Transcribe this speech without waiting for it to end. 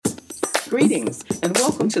Greetings and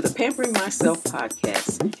welcome to the Pampering Myself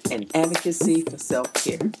podcast, an advocacy for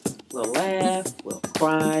self-care. We'll laugh, we'll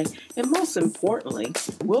cry, and most importantly,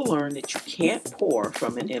 we'll learn that you can't pour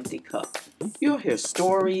from an empty cup. You'll hear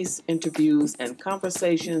stories, interviews, and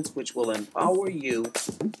conversations which will empower you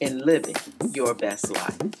in living your best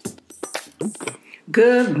life.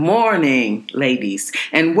 Good morning, ladies,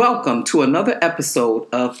 and welcome to another episode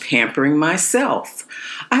of Pampering Myself.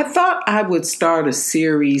 I thought I would start a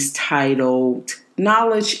series titled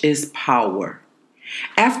Knowledge is Power.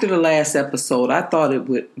 After the last episode, I thought it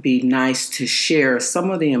would be nice to share some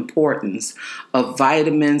of the importance of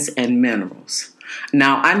vitamins and minerals.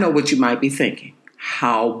 Now, I know what you might be thinking.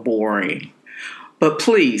 How boring. But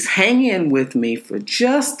please hang in with me for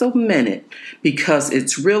just a minute because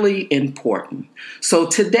it's really important. So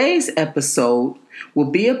today's episode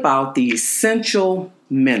will be about the essential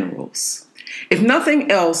minerals. If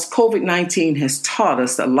nothing else, COVID-19 has taught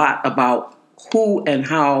us a lot about who and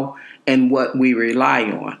how and what we rely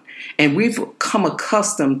on. And we've come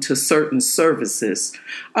accustomed to certain services,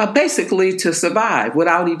 basically to survive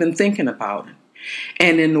without even thinking about it.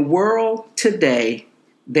 And in the world today,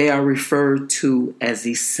 they are referred to as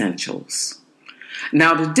essentials.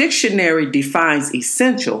 Now, the dictionary defines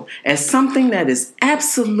essential as something that is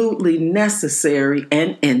absolutely necessary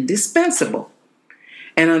and indispensable.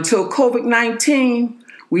 And until COVID-19,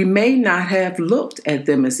 we may not have looked at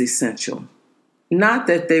them as essential. Not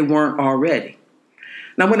that they weren't already.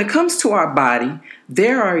 Now, when it comes to our body,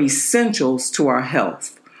 there are essentials to our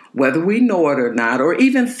health, whether we know it or not, or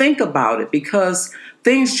even think about it, because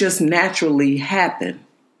things just naturally happen,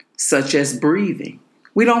 such as breathing.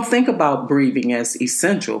 We don't think about breathing as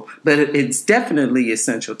essential, but it's definitely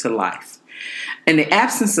essential to life. And the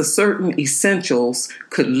absence of certain essentials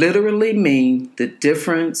could literally mean the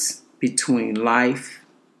difference between life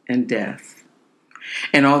and death.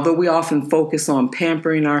 And although we often focus on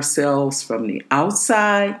pampering ourselves from the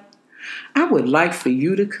outside, I would like for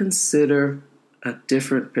you to consider a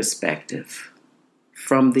different perspective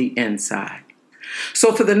from the inside.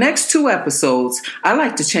 So for the next 2 episodes, I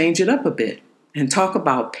like to change it up a bit and talk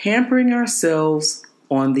about pampering ourselves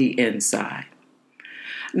on the inside.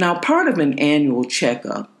 Now, part of an annual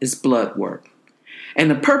checkup is blood work. And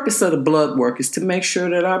the purpose of the blood work is to make sure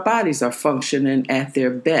that our bodies are functioning at their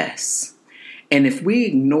best. And if we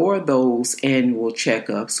ignore those annual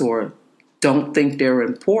checkups or don't think they're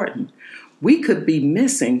important, we could be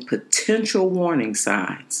missing potential warning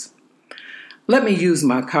signs. Let me use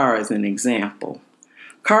my car as an example.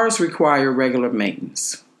 Cars require regular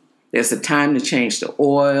maintenance. There's a time to change the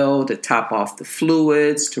oil, to top off the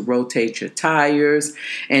fluids, to rotate your tires,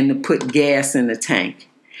 and to put gas in the tank.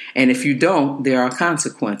 And if you don't, there are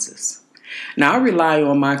consequences. Now, I rely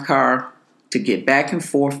on my car to get back and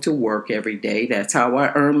forth to work every day. That's how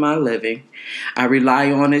I earn my living. I rely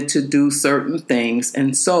on it to do certain things,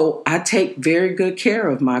 and so I take very good care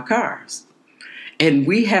of my cars. And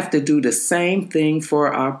we have to do the same thing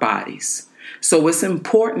for our bodies. So it's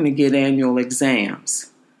important to get annual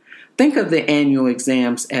exams. Think of the annual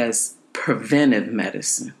exams as preventive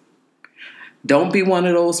medicine. Don't be one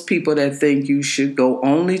of those people that think you should go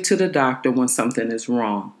only to the doctor when something is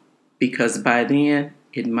wrong, because by then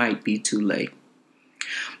it might be too late.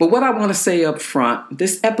 But what I want to say up front,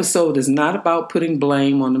 this episode is not about putting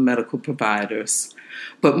blame on the medical providers,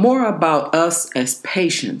 but more about us as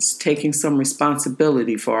patients taking some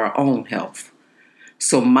responsibility for our own health.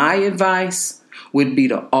 So my advice would be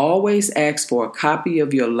to always ask for a copy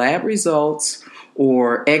of your lab results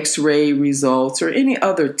or x-ray results or any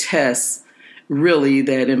other tests really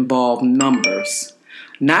that involve numbers.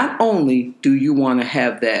 Not only do you want to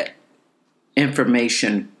have that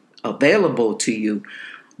information available to you,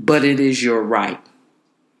 but it is your right.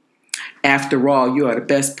 After all, you are the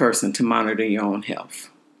best person to monitor your own health.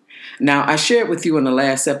 Now, I shared with you in the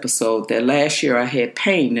last episode that last year I had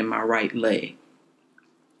pain in my right leg.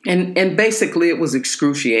 And basically it was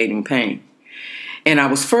excruciating pain. And I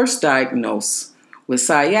was first diagnosed with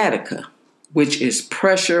sciatica, which is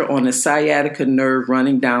pressure on the sciatica nerve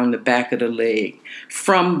running down the back of the leg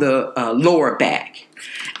from the lower back.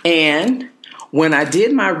 And when I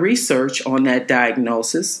did my research on that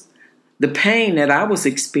diagnosis, the pain that I was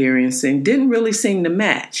experiencing didn't really seem to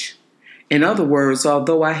match. In other words,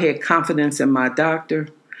 although I had confidence in my doctor,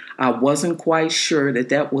 I wasn't quite sure that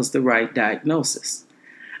that was the right diagnosis.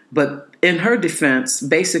 But in her defense,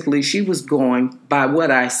 basically, she was going by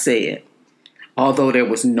what I said, although there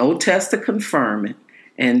was no test to confirm it.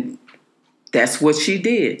 And that's what she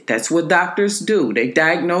did. That's what doctors do. They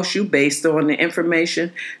diagnose you based on the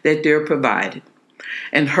information that they're provided.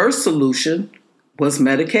 And her solution was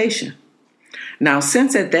medication. Now,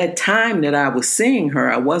 since at that time that I was seeing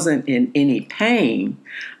her, I wasn't in any pain,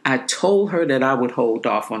 I told her that I would hold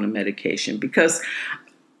off on the medication because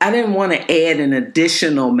I didn't want to add an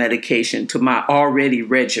additional medication to my already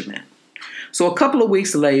regimen. So a couple of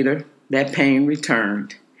weeks later, that pain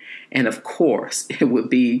returned. And of course, it would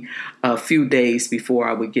be a few days before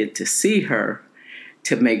I would get to see her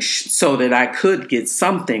to make so that I could get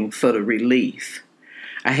something for the relief.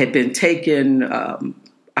 I had been taking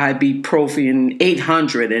ibuprofen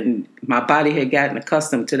 800 and my body had gotten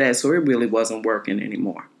accustomed to that, so it really wasn't working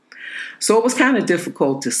anymore. So it was kind of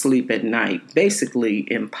difficult to sleep at night, basically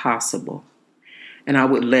impossible. And I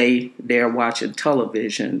would lay there watching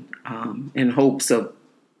television in hopes of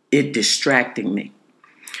it distracting me.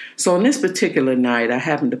 So on this particular night, I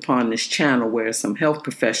happened upon this channel where some health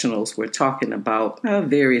professionals were talking about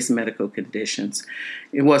various medical conditions.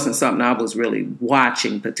 It wasn't something I was really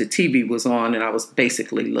watching, but the TV was on and I was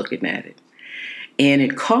basically looking at it. And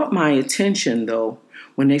it caught my attention, though,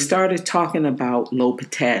 when they started talking about low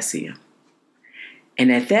potassium.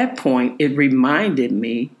 And at that point, it reminded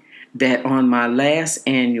me that on my last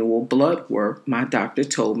annual blood work, my doctor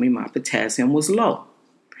told me my potassium was low.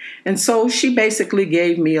 And so she basically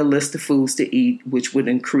gave me a list of foods to eat, which would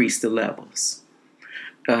increase the levels.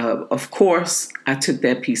 Of course, I took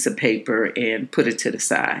that piece of paper and put it to the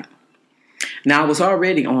side. Now, I was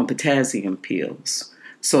already on potassium pills,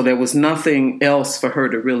 so there was nothing else for her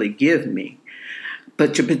to really give me.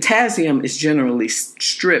 But your potassium is generally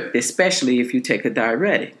stripped, especially if you take a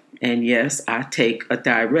diuretic. And yes, I take a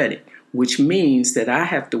diuretic, which means that I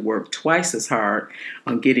have to work twice as hard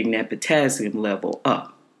on getting that potassium level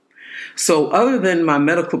up. So other than my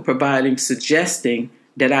medical provider suggesting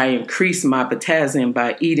that I increase my potassium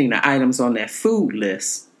by eating the items on that food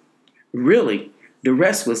list, really, the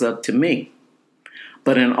rest was up to me.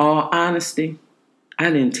 But in all honesty, I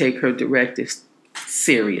didn't take her directives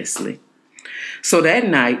seriously. So that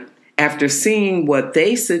night, after seeing what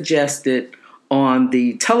they suggested on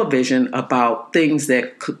the television about things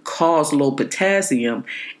that could cause low potassium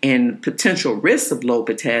and potential risks of low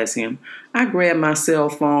potassium, I grabbed my cell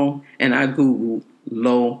phone and I Googled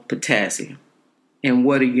low potassium. And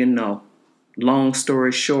what do you know? Long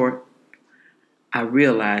story short, I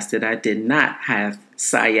realized that I did not have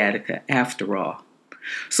sciatica after all.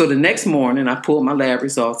 So the next morning, I pulled my lab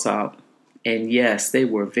results out, and yes, they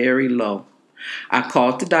were very low. I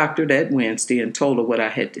called the doctor that Wednesday and told her what I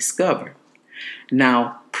had discovered.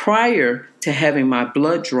 Now, prior to having my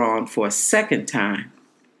blood drawn for a second time,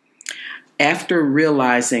 after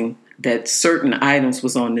realizing that certain items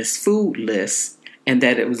was on this food list and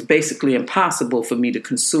that it was basically impossible for me to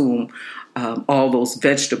consume all those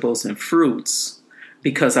vegetables and fruits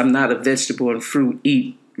because I'm not a vegetable and fruit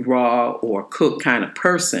eat raw or cooked kind of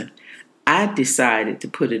person, I decided to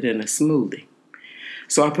put it in a smoothie.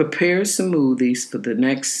 So I prepared smoothies for the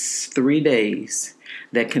next 3 days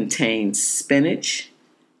that contained spinach,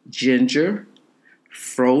 ginger,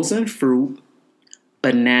 frozen fruit,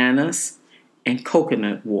 bananas, and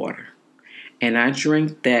coconut water. And I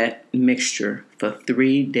drank that mixture for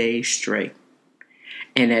 3 days straight.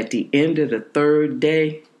 And at the end of the third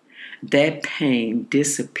day, that pain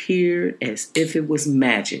disappeared as if it was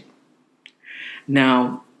magic.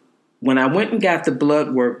 Now, when I went and got the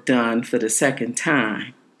blood work done for the second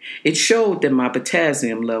time, it showed that my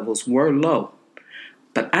potassium levels were low.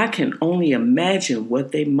 But I can only imagine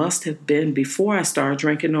what they must have been before I started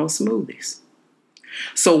drinking those smoothies.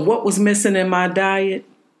 So what was missing in my diet?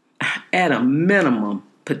 At a minimum,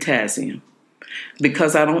 potassium.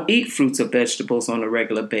 Because I don't eat fruits or vegetables on a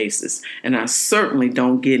regular basis, and I certainly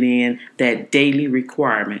don't get in that daily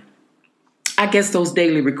requirement. I guess those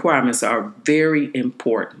daily requirements are very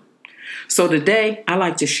important. So today, I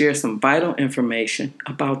like to share some vital information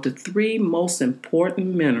about the 3 most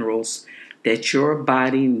important minerals that your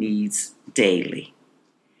body needs daily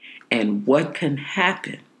and what can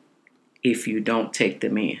happen if you don't take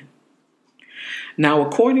them in. Now,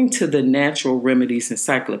 according to the Natural Remedies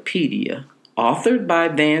Encyclopedia, authored by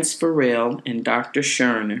Vance Farrell and Dr.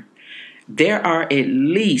 Scherner, there are at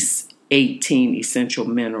least 18 essential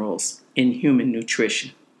minerals in human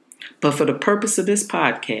nutrition. But for the purpose of this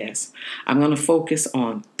podcast, I'm going to focus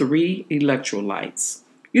on 3 electrolytes.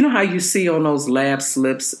 You know how you see on those lab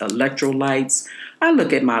slips, electrolytes? I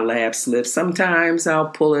look at my lab slips. Sometimes I'll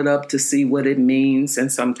pull it up to see what it means,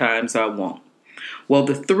 and sometimes I won't. Well,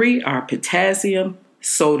 the 3 are potassium,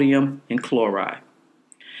 sodium, and chloride.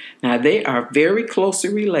 Now, they are very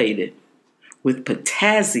closely related, with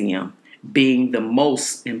potassium being the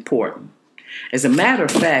most important. As a matter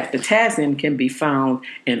of fact, potassium can be found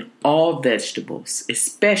in all vegetables,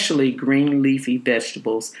 especially green leafy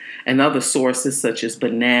vegetables and other sources such as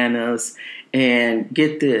bananas and,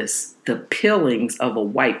 get this, the peelings of a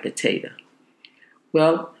white potato.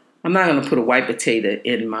 Well, I'm not going to put a white potato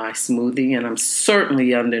in my smoothie, and I'm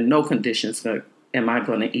certainly under no conditions am I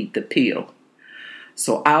going to eat the peel.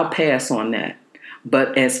 So I'll pass on that.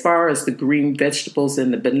 But as far as the green vegetables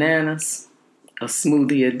and the bananas, a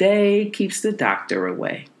smoothie a day keeps the doctor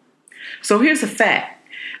away. So here's a fact.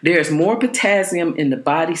 There's more potassium in the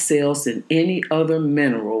body cells than any other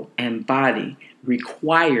mineral, and body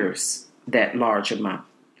requires that large amount.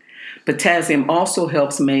 Potassium also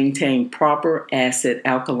helps maintain proper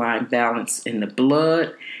acid-alkaline balance in the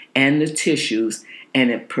blood and the tissues, and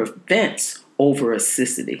it prevents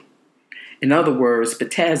over-acidity. In other words,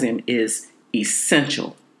 potassium is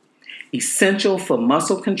essential for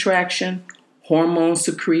muscle contraction, hormone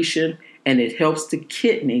secretion, and it helps the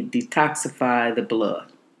kidney detoxify the blood.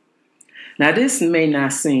 Now, this may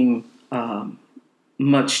not seem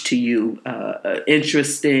much to you,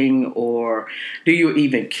 interesting, or do you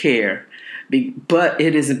even care? But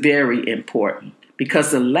it is very important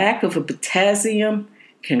because the lack of a potassium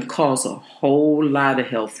can cause a whole lot of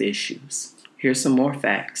health issues. Here's some more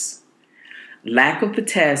facts. Lack of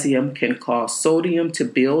potassium can cause sodium to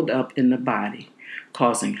build up in the body,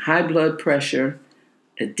 causing high blood pressure,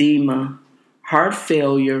 edema, heart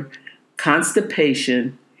failure,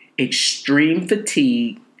 constipation, extreme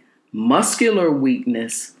fatigue, muscular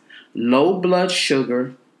weakness, low blood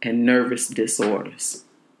sugar, and nervous disorders.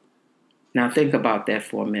 Now think about that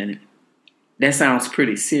for a minute. That sounds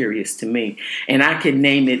pretty serious to me. And I can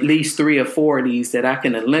name at least 3 or 4 of these that I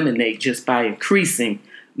can eliminate just by increasing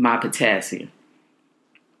my potassium.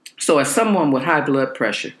 So as someone with high blood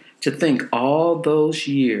pressure, to think all those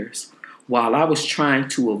years while I was trying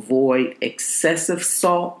to avoid excessive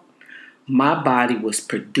salt, my body was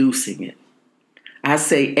producing it. I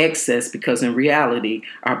say excess because in reality,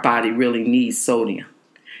 our body really needs sodium.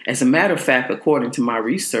 As a matter of fact, according to my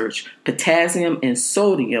research, potassium and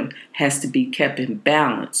sodium has to be kept in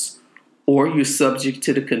balance, or you're subject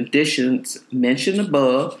to the conditions mentioned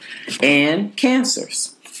above and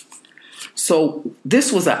cancers. So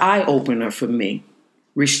this was an eye-opener for me.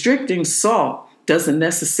 Restricting salt doesn't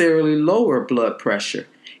necessarily lower blood pressure.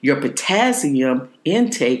 Your potassium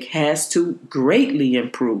intake has to greatly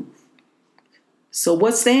improve. So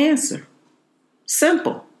what's the answer?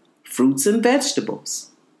 Simple. Fruits and vegetables.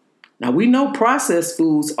 Now we know processed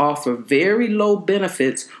foods offer very low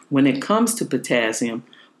benefits when it comes to potassium,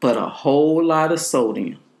 but a whole lot of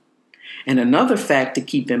sodium. And another fact to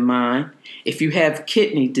keep in mind, if you have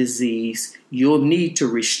kidney disease, you'll need to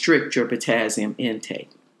restrict your potassium intake.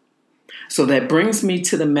 So that brings me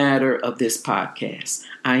to the matter of this podcast.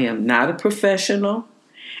 I am not a professional,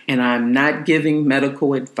 and I'm not giving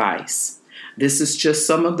medical advice. This is just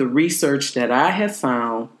some of the research that I have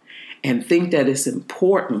found and think that it's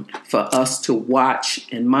important for us to watch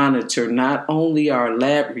and monitor not only our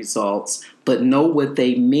lab results, but know what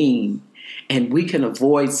they mean. And we can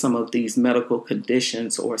avoid some of these medical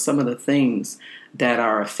conditions or some of the things that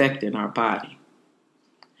are affecting our body.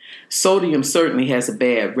 Sodium certainly has a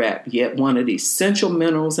bad rap, yet one of the essential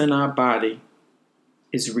minerals in our body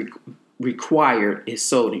is required is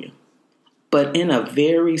sodium, but in a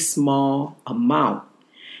very small amount.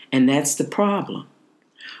 And that's the problem.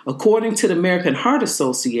 According to the American Heart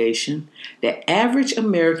Association, the average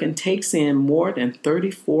American takes in more than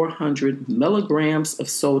 3,400 milligrams of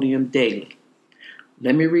sodium daily.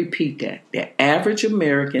 Let me repeat that. The average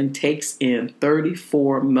American takes in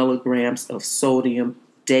 34 milligrams of sodium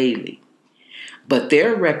daily, but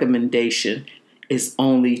their recommendation is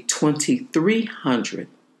only 2,300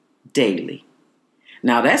 daily.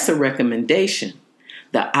 Now that's a recommendation.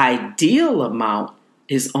 The ideal amount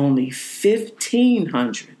is only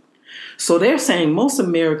 1,500. So they're saying most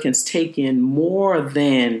Americans take in more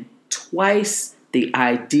than twice the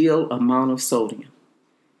ideal amount of sodium.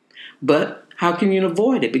 But how can you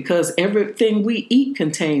avoid it? Because everything we eat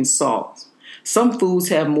contains salt. Some foods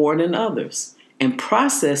have more than others, and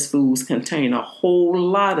processed foods contain a whole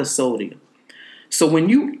lot of sodium. So when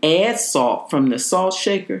you add salt from the salt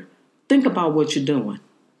shaker, think about what you're doing.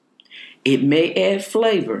 It may add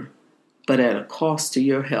flavor, but at a cost to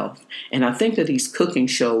your health. And I think of these cooking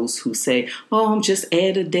shows who say, just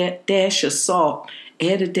add a dash of salt.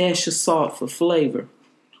 Add a dash of salt for flavor.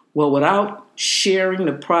 Well, without sharing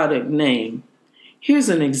the product name, here's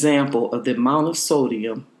an example of the amount of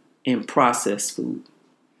sodium in processed food.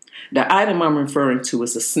 The item I'm referring to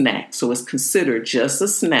is a snack, so it's considered just a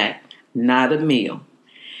snack, not a meal.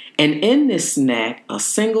 And in this snack, a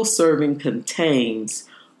single serving contains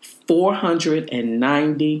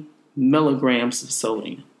 490 milligrams of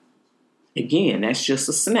sodium. Again, that's just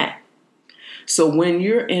a snack. So when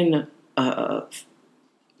you're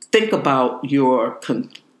think about your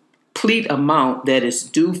complete amount that is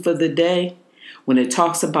due for the day. When it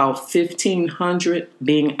talks about 1,500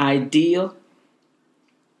 being ideal,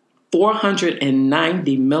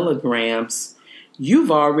 490 milligrams, you've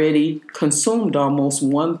already consumed almost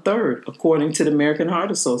 1/3, according to the American Heart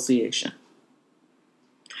Association.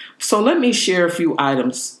 So let me share a few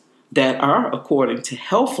items that are, according to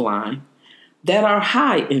Healthline, that are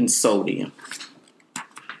high in sodium.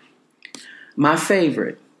 My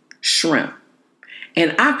favorite, shrimp.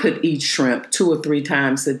 And I could eat shrimp 2 or 3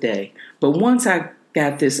 times a day. But once I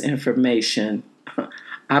got this information,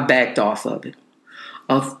 I backed off of it.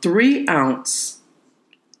 A 3-ounce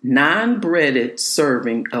non-breaded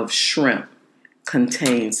serving of shrimp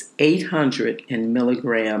contains 800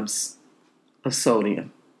 milligrams of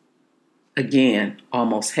sodium. Again,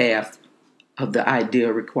 almost half of the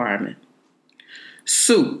ideal requirement.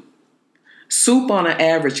 Soup. Soup on an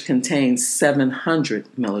average contains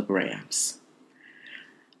 700 milligrams.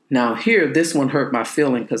 Now here, this one hurt my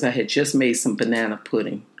feeling because I had just made some banana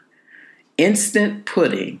pudding. Instant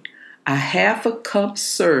pudding, a 1/2 cup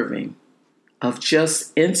serving of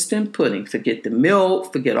just instant pudding. Forget the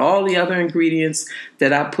milk, forget all the other ingredients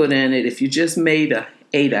that I put in it. If you just ate a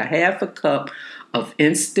 1/2 cup of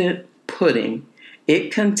instant pudding,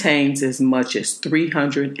 it contains as much as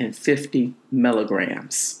 350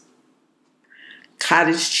 milligrams.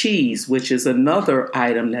 Cottage cheese, which is another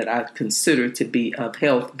item that I consider to be of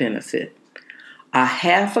health benefit. A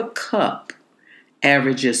 1/2 cup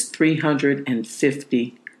averages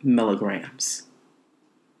 350 milligrams.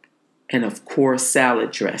 And of course,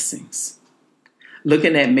 salad dressings.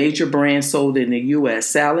 Looking at major brands sold in the U.S.,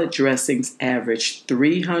 salad dressings average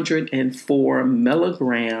 304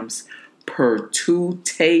 milligrams per 2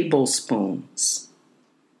 tablespoons.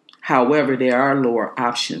 However, there are lower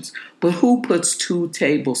options. But who puts 2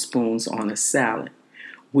 tablespoons on a salad?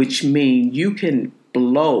 Which means you can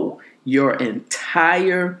blow your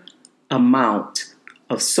entire amount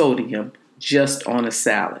of sodium just on a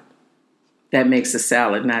salad. That makes a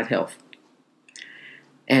salad not healthy.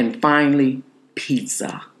 And finally,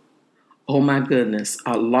 pizza. Oh my goodness,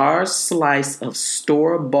 a large slice of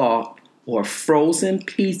store-bought or frozen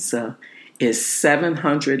pizza is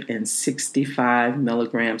 765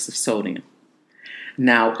 milligrams of sodium.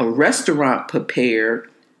 Now, a restaurant prepared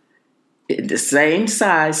the same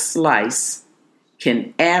size slice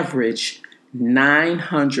can average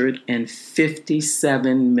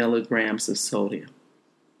 957 milligrams of sodium.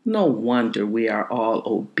 No wonder we are all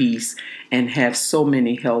obese and have so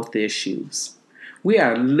many health issues. We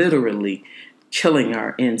are literally killing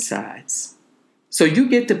our insides. So you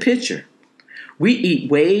get the picture. We eat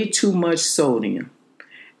way too much sodium.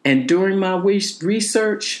 And during my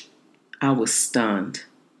research, I was stunned.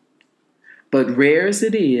 But rare as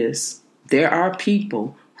it is, there are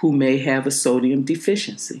people who may have a sodium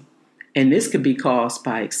deficiency. And this could be caused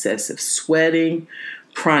by excessive sweating,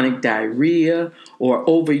 chronic diarrhea, or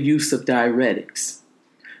overuse of diuretics.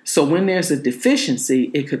 So when there's a deficiency,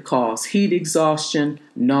 it could cause heat exhaustion,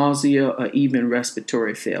 nausea, or even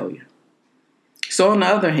respiratory failure. So on the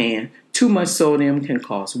other hand, too much sodium can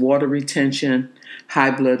cause water retention,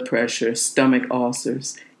 high blood pressure, stomach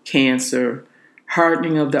ulcers, cancer,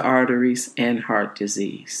 hardening of the arteries, and heart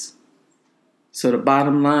disease. So the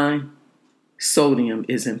bottom line, sodium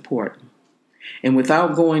is important. And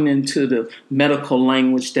without going into the medical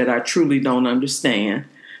language that I truly don't understand,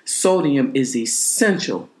 sodium is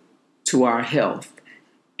essential to our health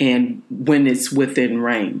and when it's within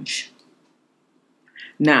range.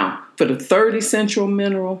 Now, for the third essential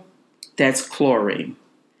mineral, that's chlorine.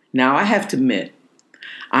 Now, I have to admit,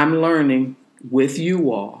 I'm learning with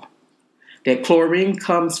you all that chlorine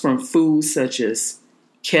comes from foods such as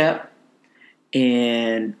kelp,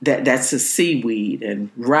 and that's a seaweed,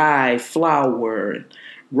 and rye flour, and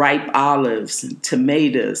ripe olives, and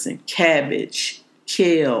tomatoes, and cabbage,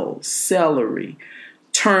 kale, celery,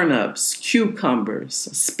 turnips, cucumbers,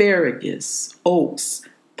 asparagus, oats,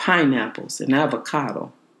 pineapples, and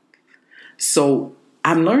avocado. So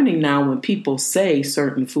I'm learning now when people say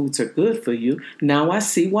certain foods are good for you, now I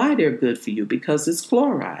see why they're good for you, because it's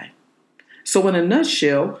chloride. So in a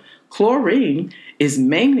nutshell, chlorine is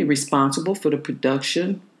mainly responsible for the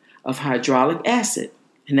production of hydraulic acid,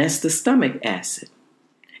 and that's the stomach acid.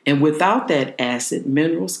 And without that acid,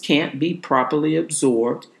 minerals can't be properly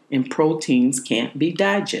absorbed and proteins can't be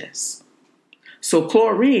digested. So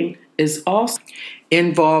chlorine is also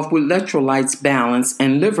involved with electrolytes balance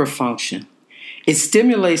and liver function. It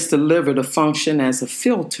stimulates the liver to function as a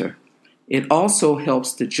filter. It also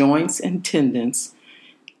helps the joints and tendons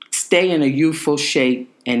stay in a youthful shape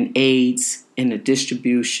and aids in the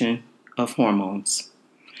distribution of hormones.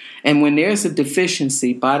 And when there's a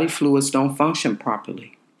deficiency, body fluids don't function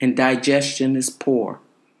properly and digestion is poor.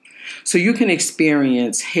 So you can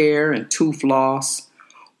experience hair and tooth loss,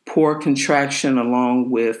 poor contraction,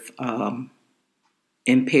 along with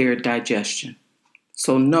impaired digestion.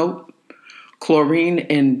 So note, chlorine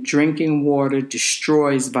in drinking water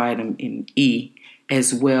destroys vitamin E,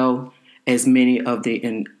 as well as many of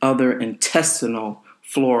the other intestinal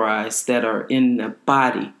fluorides that are in the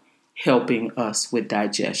body, helping us with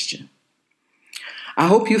digestion. I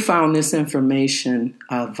hope you found this information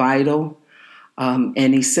vital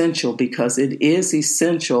and essential, because it is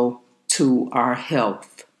essential to our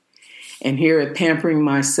health. And here at Pampering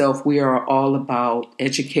Myself, we are all about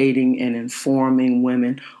educating and informing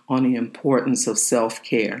women on the importance of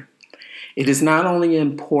self-care. It is not only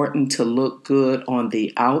important to look good on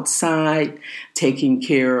the outside, taking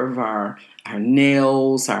care of our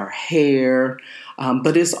nails, our hair,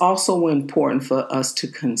 but it's also important for us to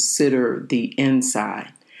consider the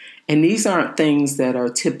inside. And these aren't things that are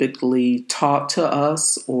typically taught to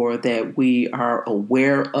us or that we are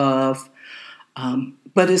aware of,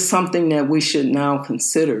 but it's something that we should now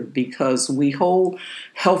consider, because we hold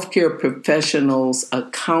healthcare professionals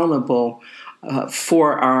accountable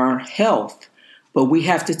for our health, but we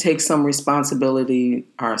have to take some responsibility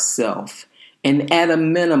ourselves. And at a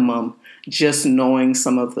minimum, just knowing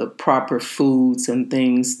some of the proper foods and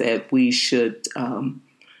things that we should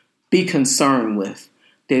be concerned with.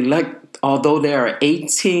 Although there are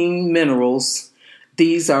 18 minerals,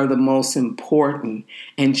 these are the most important.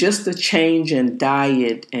 And just a change in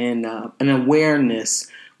diet and an awareness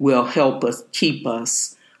will help us keep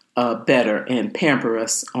us better and pamper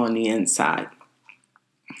us on the inside.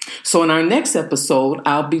 So in our next episode,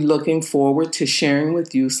 I'll be looking forward to sharing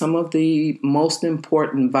with you some of the most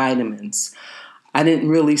important vitamins. I didn't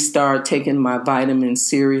really start taking my vitamins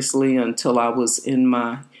seriously until I was in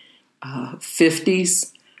my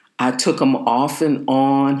 50s. I took them off and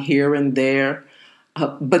on here and there.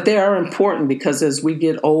 But they are important, because as we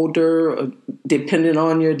get older, depending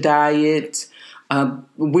on your diet,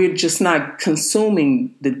 we're just not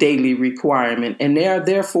consuming the daily requirement, and they are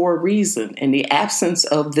there for a reason. In the absence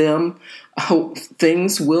of them,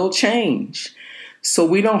 things will change. So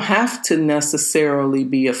we don't have to necessarily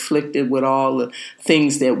be afflicted with all the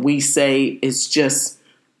things that we say is just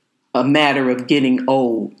a matter of getting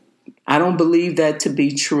old. I don't believe that to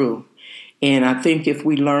be true. And I think if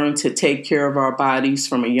we learn to take care of our bodies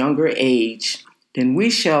from a younger age, then we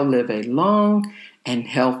shall live a long and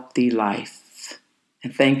healthy life.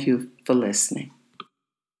 And thank you for listening.